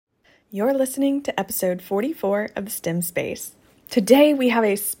You're listening to episode 44 of STEM Space. Today we have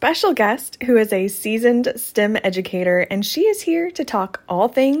a special guest who is a seasoned STEM educator, and she is here to talk all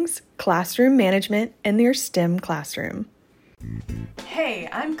things classroom management in your STEM classroom. Hey,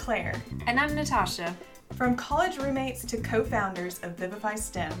 I'm Claire. And I'm Natasha. From college roommates to co-founders of Vivify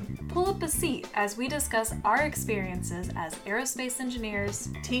STEM, Pull up a seat as we discuss our experiences as aerospace engineers,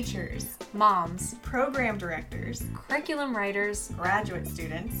 teachers, moms, program directors, curriculum writers, graduate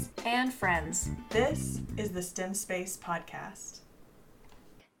students, and friends. This is the STEM Space Podcast.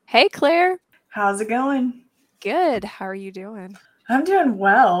 Hey, Claire. How's it going? Good. How are you doing? I'm doing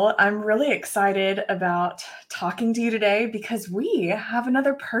well. I'm really excited about talking to you today because we have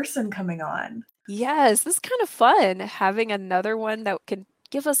another person coming on. Yes, this is kind of fun having another one that can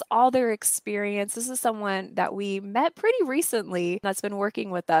give us all their experience. This is someone that we met pretty recently that's been working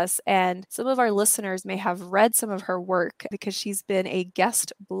with us, and some of our listeners may have read some of her work because she's been a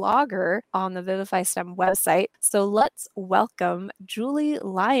guest blogger on the Vivify STEM website. So let's welcome Julie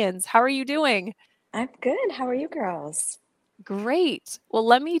Lyons. How are you doing? I'm good. How are you girls? Great. Well,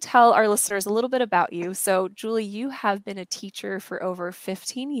 let me tell our listeners a little bit about you. So, Julie, you have been a teacher for over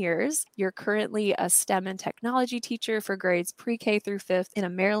 15 years. You're currently a STEM and technology teacher for grades pre-K through 5th in a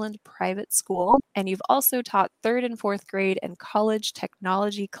Maryland private school. And you've also taught 3rd and 4th grade and college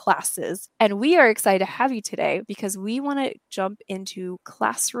technology classes. And we are excited to have you today because we want to jump into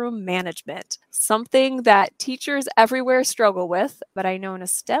classroom management, something that teachers everywhere struggle with. But I know in a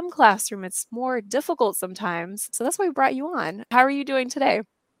STEM classroom, it's more difficult sometimes. So that's why we brought you on. How are you doing today?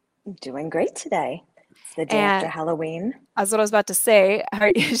 I'm doing great today. It's the day after Halloween. That's what I was about to say.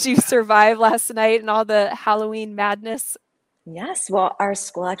 Did you survive last night and all the Halloween madness? Yes. Well, our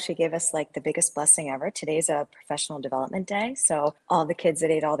school actually gave us like the biggest blessing ever. Today's a professional development day. So all the kids that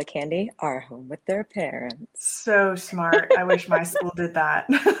ate all the candy are home with their parents. So smart. I wish my school did that.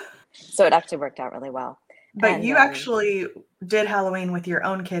 So it actually worked out really well. But you actually did Halloween with your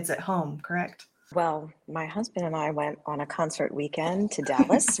own kids at home, correct? Well, my husband and I went on a concert weekend to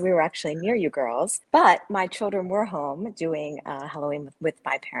Dallas. We were actually near you girls, but my children were home doing Halloween with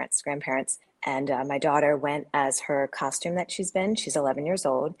my parents, grandparents, and my daughter went as her costume that she's been. She's 11 years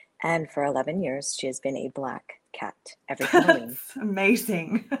old, and for 11 years, she has been a black cat every Halloween. That's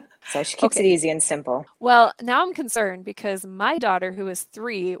amazing. So she keeps it easy and simple. Well, now I'm concerned because my daughter, who is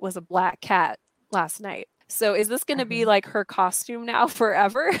 3, was a black cat last night. So is this going to be like her costume now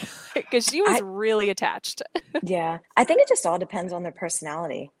forever? Because she was really attached. Yeah. I think it just all depends on their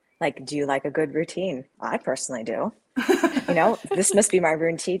personality. Like, do you like a good routine? I personally do. You know, this must be my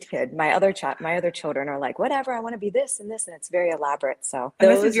routine kid. My other children are like, whatever, I want to be this and this. And it's very elaborate. So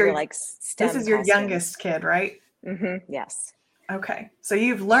those are like STEM This is your youngest kid, right? Mm-hmm. Yes. Okay. So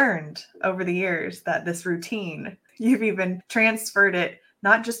you've learned over the years that this routine, you've even transferred it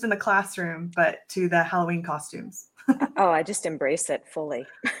not just in the classroom, but to the Halloween costumes. Oh, I just embrace it fully.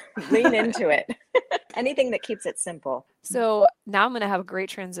 Lean into it. Anything that keeps it simple. So now I'm going to have a great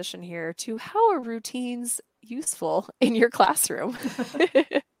transition here to how are routines useful in your classroom? Oh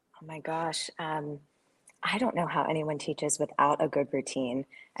my gosh. I don't know how anyone teaches without a good routine.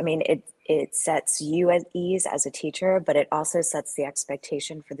 I mean, it sets you at ease as a teacher, but it also sets the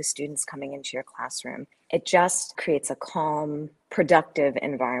expectation for the students coming into your classroom. It just creates a calm, productive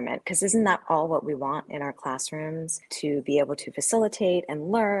environment, because isn't that all what we want in our classrooms? To be able to facilitate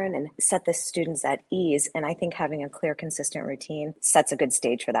and learn and set the students at ease. And I think having a clear, consistent routine sets a good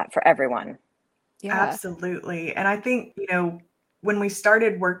stage for that for everyone. Yeah. Absolutely. And I think, when we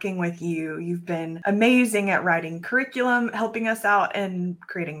started working with you, you've been amazing at writing curriculum, helping us out and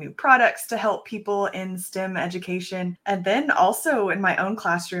creating new products to help people in STEM education. And then also in my own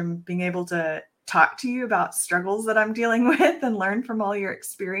classroom, being able to talk to you about struggles that I'm dealing with and learn from all your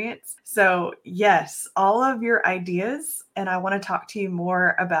experience. So yes, all of your ideas. And I want to talk to you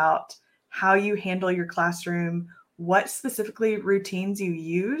more about how you handle your classroom, what specifically routines you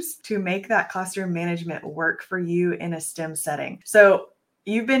use to make that classroom management work for you in a STEM setting. So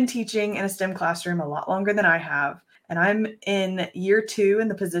you've been teaching in a STEM classroom a lot longer than I have, and I'm in year 2 in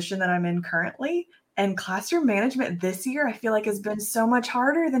the position that I'm in currently. And classroom management this year, I feel like has been so much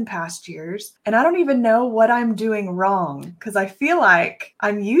harder than past years. And I don't even know what I'm doing wrong because I feel like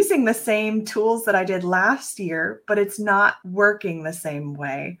I'm using the same tools that I did last year, but it's not working the same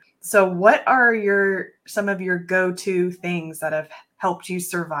way. So what are some of your go-to things that have helped you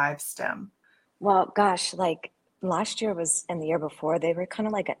survive STEM? Well, gosh, like last year and the year before, they were kind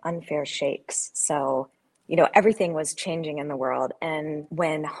of like unfair shakes. So, everything was changing in the world. And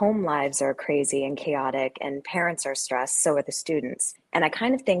when home lives are crazy and chaotic and parents are stressed, so are the students. And I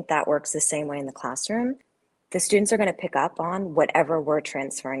kind of think that works the same way in the classroom. the students are going to pick up on whatever we're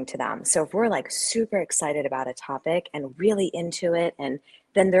transferring to them. So if we're like super excited about a topic and really into it, and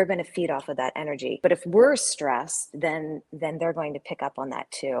then they're going to feed off of that energy. But if we're stressed, then they're going to pick up on that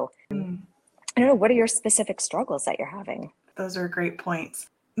too. Mm. I don't know, what are your specific struggles that you're having? Those are great points.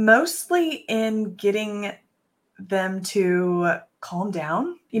 Mostly in getting them to calm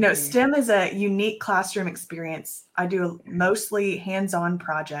down. You know, STEM is a unique classroom experience. I do mostly hands-on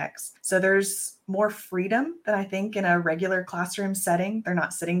projects. So there's more freedom than I think in a regular classroom setting. They're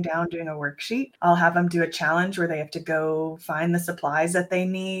not sitting down doing a worksheet. I'll have them do a challenge where they have to go find the supplies that they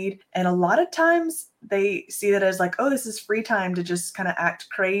need. And a lot of times they see that as like, oh, this is free time to just kind of act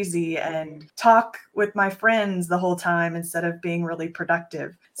crazy and talk with my friends the whole time instead of being really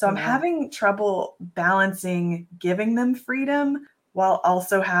productive. So I'm having trouble balancing giving them freedom while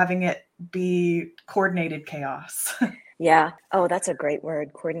also having it be coordinated chaos. Yeah. Oh, that's a great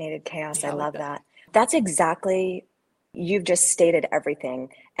word, coordinated chaos. I love that. That's exactly, you've just stated everything.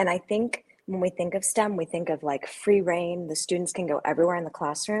 And I think when we think of STEM, we think of like free reign. The students can go everywhere in the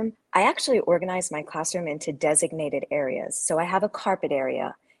classroom. I actually organize my classroom into designated areas. So I have a carpet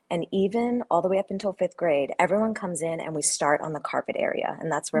area. And even all the way up until 5th grade, everyone comes in and we start on the carpet area. And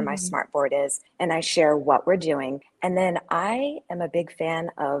that's where my smart board is. And I share what we're doing. And then I am a big fan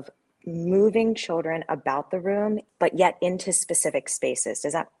of moving children about the room, but yet into specific spaces.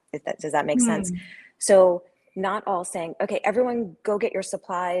 Does that make sense? So not all saying, okay, everyone go get your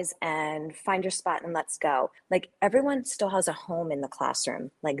supplies and find your spot and let's go. Like everyone still has a home in the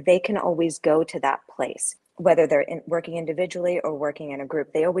classroom. Like they can always go to that place. Whether they're working individually or working in a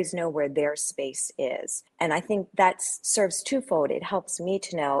group, they always know where their space is. And I think that serves twofold. It helps me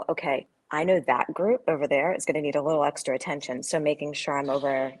to know, okay, I know that group over there is going to need a little extra attention. So making sure I'm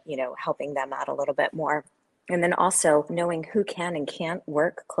over, helping them out a little bit more. And then also knowing who can and can't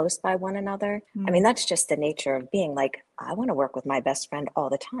work close by one another. I mean, that's just the nature of being like, I want to work with my best friend all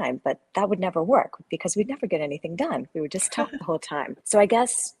the time, but that would never work because we'd never get anything done. We would just talk the whole time. So I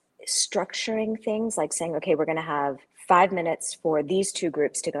guess structuring things like saying, okay, we're going to have 5 minutes for these 2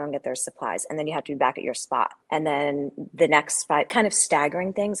 groups to go and get their supplies. And then you have to be back at your spot. And then the next 5, kind of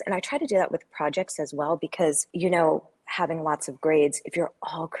staggering things. And I try to do that with projects as well, because, having lots of grades, if you're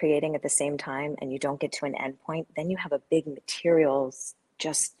all creating at the same time and you don't get to an endpoint, then you have a big materials,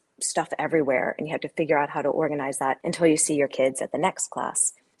 just stuff everywhere. And you have to figure out how to organize that until you see your kids at the next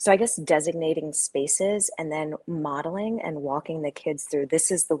class. So I guess designating spaces and then modeling and walking the kids through,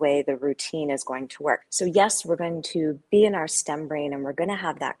 this is the way the routine is going to work. So yes, we're going to be in our STEM brain and we're going to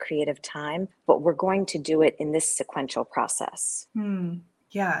have that creative time, but we're going to do it in this sequential process.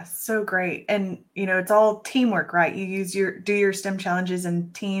 Yeah, so great. And, it's all teamwork, right? You do your STEM challenges in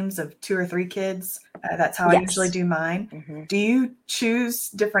teams of 2 or 3 kids. That's how I usually do mine. Do you choose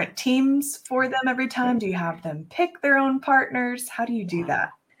different teams for them every time? Do you have them pick their own partners? How do you do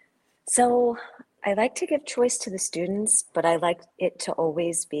that? So I like to give choice to the students, but I like it to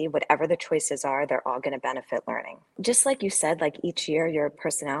always be whatever the choices are, they're all going to benefit learning. Just like you said, like each year your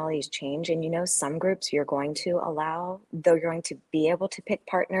personalities change, and some groups you're going to allow, they're going to be able to pick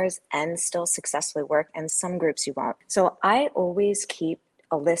partners and still successfully work, and some groups you won't. So I always keep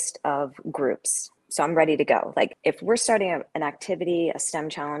a list of groups. So I'm ready to go. Like if we're starting an activity, a STEM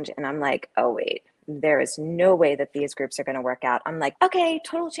challenge, and I'm like, oh wait, there is no way that these groups are going to work out. I'm like, okay,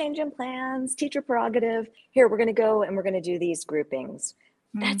 total change in plans, teacher prerogative. Here, we're going to go and we're going to do these groupings.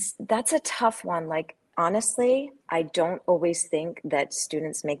 That's a tough one. Like, honestly, I don't always think that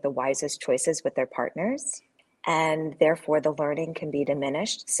students make the wisest choices with their partners, and therefore the learning can be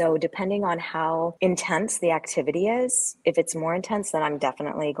diminished. So depending on how intense the activity is, if it's more intense, then I'm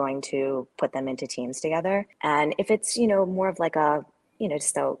definitely going to put them into teams together. And if it's, more of like a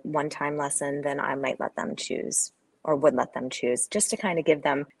just a one-time lesson, then I might let them choose, or would let them choose, just to kind of give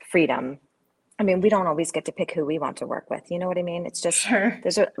them freedom. I mean, we don't always get to pick who we want to work with. You know what I mean? It's just,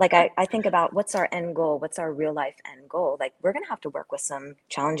 I think about what's our end goal? What's our real life end goal? Like, we're going to have to work with some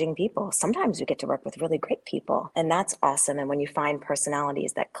challenging people. Sometimes we get to work with really great people, and that's awesome. And when you find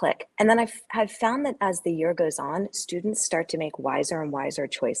personalities that click. And then I've found that as the year goes on, students start to make wiser and wiser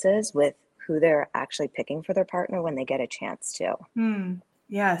choices with who they're actually picking for their partner when they get a chance to.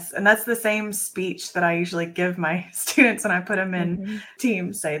 Yes. And that's the same speech that I usually give my students when I put them in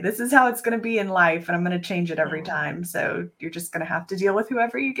teams. Say, this is how it's going to be in life, and I'm going to change it every time. So you're just going to have to deal with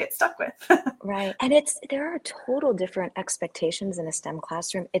whoever you get stuck with. Right. And there are total different expectations in a STEM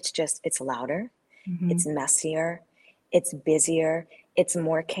classroom. It's louder, it's messier, it's busier, it's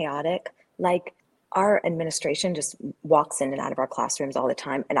more chaotic. Like, our administration just walks in and out of our classrooms all the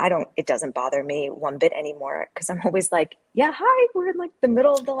time. And it doesn't bother me one bit anymore, because I'm always like, yeah, hi, we're in like the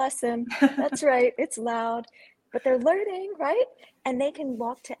middle of the lesson. That's right. It's loud. but they're learning, right? And they can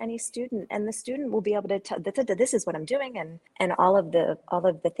walk to any student, and the student will be able to tell, this is what I'm doing, and all of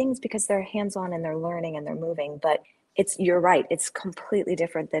the things, because they're hands-on and they're learning and they're moving. But you're right, it's completely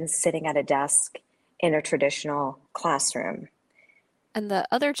different than sitting at a desk in a traditional classroom. And the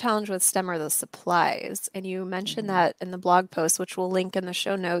other challenge with STEM are the supplies. And you mentioned Mhm. that in the blog post, which we'll link in the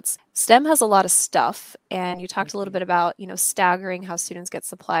show notes. STEM has a lot of stuff. And you talked a little bit about, staggering how students get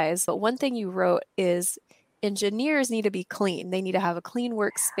supplies. But one thing you wrote is engineers need to be clean. They need to have a clean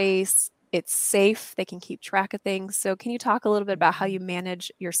workspace. It's safe. They can keep track of things. So can you talk a little bit about how you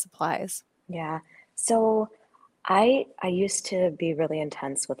manage your supplies? Yeah. So I used to be really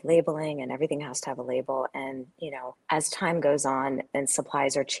intense with labeling, and everything has to have a label. And, as time goes on and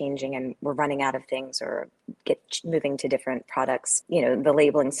supplies are changing and we're running out of things or moving to different products, the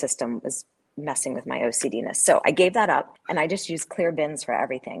labeling system was messing with my OCD-ness. So I gave that up and I just use clear bins for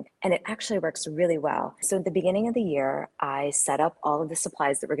everything. And it actually works really well. So at the beginning of the year, I set up all of the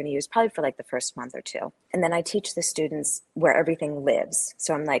supplies that we're going to use probably for like the first month or two. And then I teach the students where everything lives.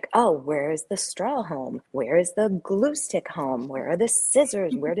 So I'm like, oh, where is the straw home? Where is the glue stick home? Where are the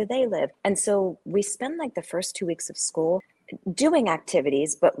scissors? Where do they live? And so we spend like the first 2 weeks of school doing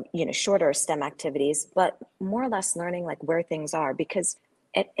activities, but shorter STEM activities, but more or less learning like where things are, because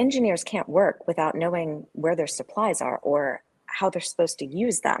engineers can't work without knowing where their supplies are or how they're supposed to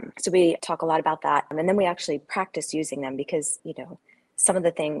use them. So we talk a lot about that. And then we actually practice using them, because, some of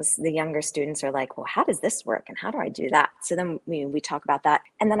the things the younger students are like, well, how does this work? And how do I do that? So then we talk about that.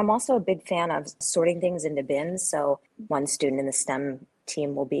 And then I'm also a big fan of sorting things into bins. So one student in the STEM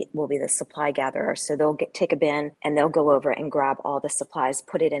team will be the supply gatherer. So they'll take a bin and they'll go over and grab all the supplies,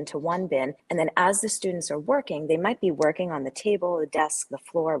 put it into one bin. And then as the students are working, they might be working on the table, the desk, the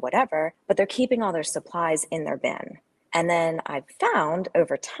floor, whatever, but they're keeping all their supplies in their bin. And then I've found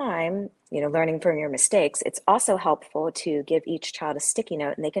over time, learning from your mistakes, it's also helpful to give each child a sticky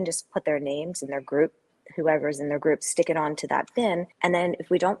note, and they can just put their names and their group, whoever's in their group, stick it onto that bin. And then if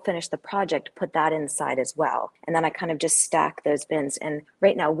we don't finish the project, put that inside as well. And then I kind of just stack those bins. And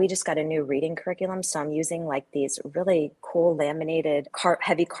right now we just got a new reading curriculum. So I'm using like these really cool laminated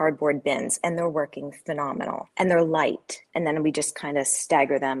heavy cardboard bins, and they're working phenomenal and they're light. And then we just kind of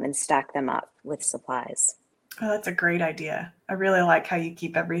stagger them and stack them up with supplies. Oh, that's a great idea. I really like how you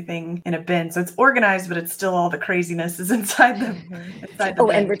keep everything in a bin. So it's organized, but it's still all the craziness is inside the bin.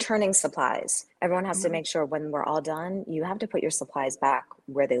 And returning supplies. Everyone has to make sure when we're all done, you have to put your supplies back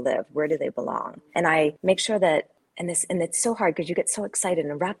where they live. Where do they belong? And I make sure that, and it's so hard because you get so excited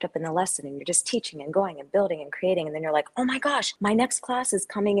and wrapped up in the lesson, and you're just teaching and going and building and creating. And then you're like, oh my gosh, my next class is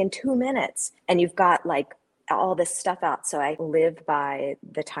coming in 2 minutes. And you've got like all this stuff out. So I live by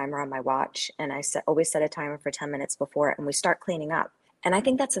the timer on my watch, and I always set a timer for 10 minutes before, and we start cleaning up. And I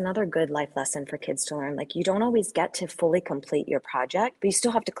think that's another good life lesson for kids to learn. Like, you don't always get to fully complete your project, but you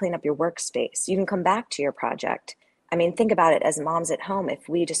still have to clean up your workspace. You can come back to your project. I mean, think about it as moms at home. If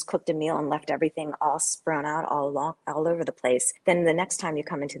we just cooked a meal and left everything all spread out all over the place, then the next time you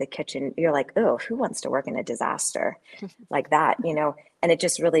come into the kitchen, you're like, oh, who wants to work in a disaster like that, And it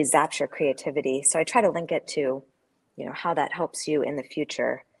just really zaps your creativity. So I try to link it to, how that helps you in the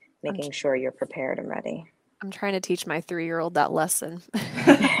future, making sure you're prepared and ready. I'm trying to teach my 3-year-old that lesson.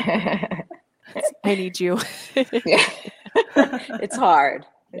 I need you. Yeah. It's hard.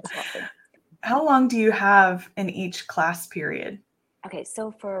 It's hard. How long do you have in each class period? Okay, so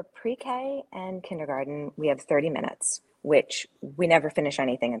for pre-K and kindergarten, we have 30 minutes, which we never finish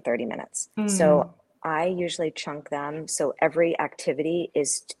anything in 30 minutes. So I usually chunk them. So every activity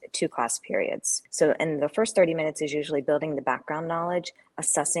is 2 class periods. So in the first 30 minutes is usually building the background knowledge,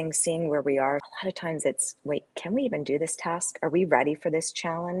 assessing, seeing where we are. A lot of times it's, wait, can we even do this task? Are we ready for this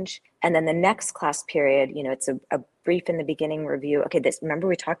challenge? And then the next class period, it's a brief in the beginning review. Okay, remember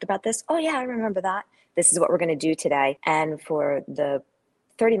we talked about this? Oh yeah, I remember that. This is what we're going to do today. And for the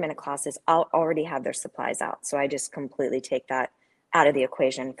 30-minute classes, I'll already have their supplies out. So I just completely take that out of the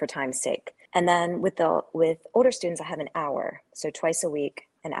equation for time's sake. And then with older students, I have an hour. So twice a week,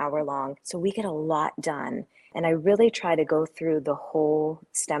 an hour long. So we get a lot done. And I really try to go through the whole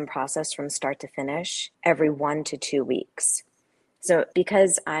STEM process from start to finish every 1 to 2 weeks. So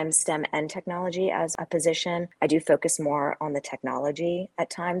because I'm STEM and technology as a position, I do focus more on the technology at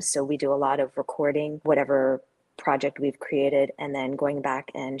times. So we do a lot of recording whatever project we've created, and then going back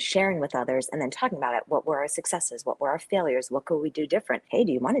and sharing with others, and then talking about it. What were our successes? What were our failures? What could we do different? Hey,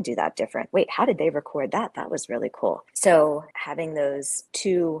 do you want to do that different? Wait, how did they record that? That was really cool. So having those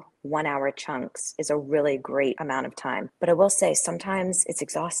 2 1-hour chunks is a really great amount of time. But I will say sometimes it's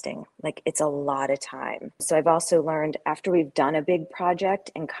exhausting. Like, it's a lot of time. So I've also learned, after we've done a big project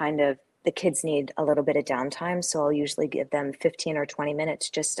and kind of the kids need a little bit of downtime. So I'll usually give them 15 or 20 minutes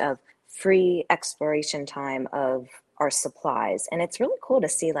just of free exploration time of our supplies. And it's really cool to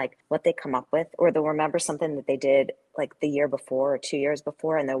see like what they come up with, or they'll remember something that they did like the year before or 2 years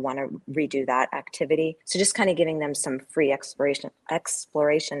before, and they'll want to redo that activity. So just kind of giving them some free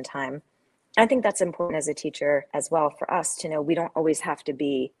exploration time. I think that's important as a teacher as well for us to know we don't always have to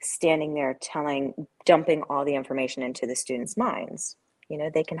be standing there dumping all the information into the students' minds. You know,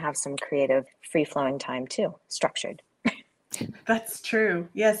 they can have some creative, free-flowing time too, structured. That's true.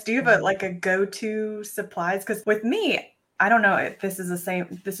 Yes. Do you have a go-to supplies? Because with me, I don't know if this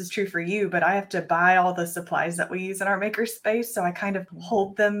is true for you, but I have to buy all the supplies that we use in our makerspace. So I kind of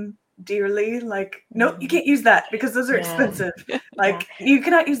hold them dearly. Like, nope, you can't use that because those are expensive. Like, you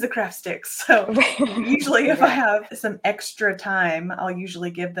cannot use the craft sticks. So usually if I have some extra time, I'll usually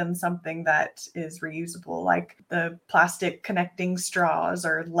give them something that is reusable, like the plastic connecting straws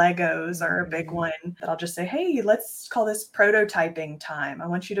or Legos are a big one that I'll just say, hey, let's call this prototyping time. I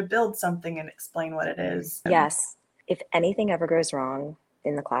want you to build something and explain what it is. Yes. If anything ever goes wrong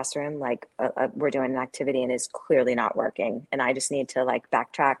in the classroom, like we're doing an activity and is clearly not working, and I just need to like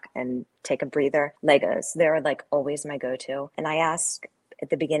backtrack and take a breather, Legos, they're like always my go-to. And I ask at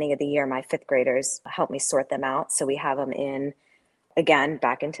the beginning of the year, my 5th graders help me sort them out. So we have them again,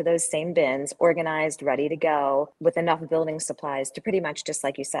 back into those same bins, organized, ready to go, with enough building supplies to pretty much, just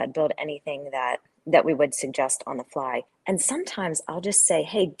like you said, build anything that we would suggest on the fly. And sometimes I'll just say,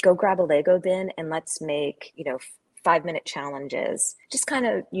 hey, go grab a Lego bin and let's make, 5-minute challenges, just kind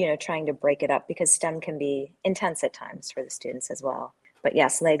of, trying to break it up, because STEM can be intense at times for the students as well. But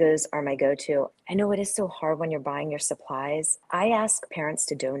yes, Legos are my go-to. I know it is so hard when you're buying your supplies. I ask parents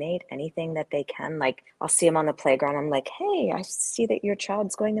to donate anything that they can. Like, I'll see them on the playground. I'm like, hey, I see that your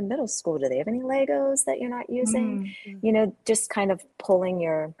child's going to middle school. Do they have any Legos that you're not using? Just kind of pulling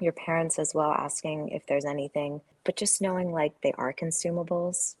your parents as well, asking if there's anything, but just knowing like they are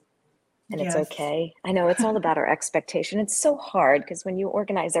consumables. And it's okay. I know it's all about our expectation. It's so hard because when you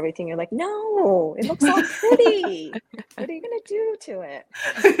organize everything, you're like, no, it looks all pretty. What are you going to do to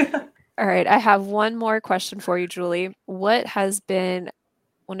it? All right. I have one more question for you, Julie. What has been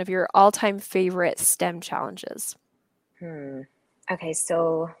one of your all-time favorite STEM challenges? Okay.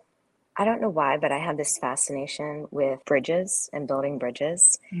 So I don't know why, but I have this fascination with bridges and building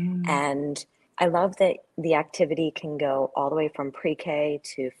bridges. And I love that the activity can go all the way from pre-K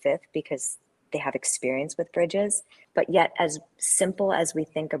to 5th because they have experience with bridges, but yet as simple as we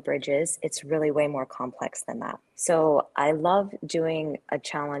think a bridge is, it's really way more complex than that. So I love doing a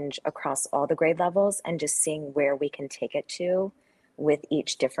challenge across all the grade levels and just seeing where we can take it to with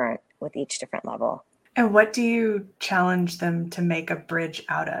each different level. And what do you challenge them to make a bridge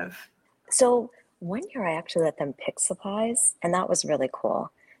out of? So one year I actually let them pick supplies, and that was really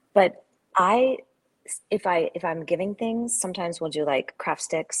cool. But if I'm giving things, sometimes we'll do like craft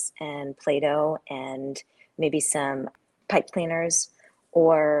sticks and Play-Doh and maybe some pipe cleaners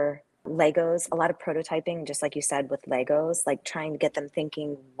or Legos, a lot of prototyping, just like you said with Legos, like trying to get them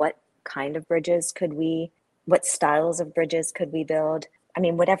thinking, what kind of bridges what styles of bridges could we build? I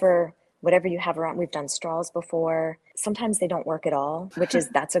mean, whatever you have around. We've done straws before. Sometimes they don't work at all,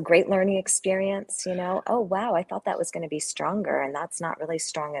 that's a great learning experience, Oh, wow, I thought that was going to be stronger, and that's not really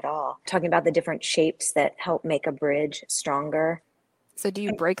strong at all. Talking about the different shapes that help make a bridge stronger. So do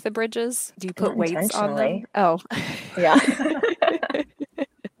you break the bridges? Do you put weights on them? Oh. Yeah.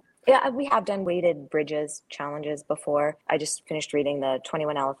 Yeah, we have done weighted bridges challenges before. I just finished reading the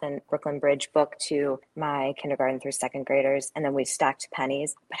 21 Elephant Brooklyn Bridge book to my kindergarten through 2nd graders, and then we stacked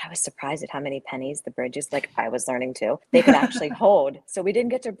pennies. But I was surprised at how many pennies the bridges, like I was learning to, they could actually hold. So we didn't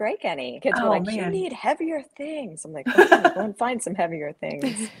get to break any. Kids were like, man, you need heavier things. I'm like, okay, go and find some heavier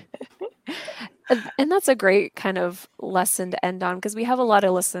things. And that's a great kind of lesson to end on, because we have a lot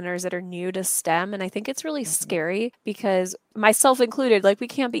of listeners that are new to STEM. And I think it's really scary because, myself included, like, we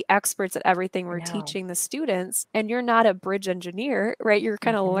can't be experts at everything we're teaching the students. And you're not a bridge engineer, right? You're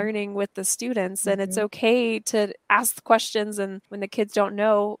kind of learning with the students, and it's okay to ask questions. And when the kids don't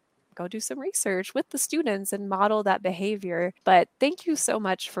know, go do some research with the students and model that behavior. But thank you so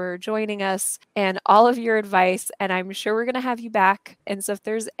much for joining us and all of your advice. And I'm sure we're going to have you back. And so if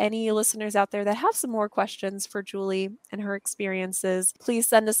there's any listeners out there that have some more questions for Julie and her experiences, please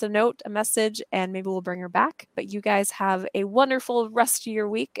send us a note, a message, and maybe we'll bring her back. But you guys have a wonderful rest of your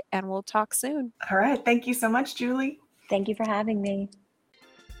week, and we'll talk soon. All right. Thank you so much, Julie. Thank you for having me.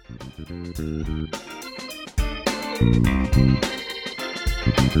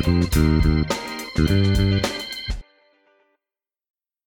 Thank you.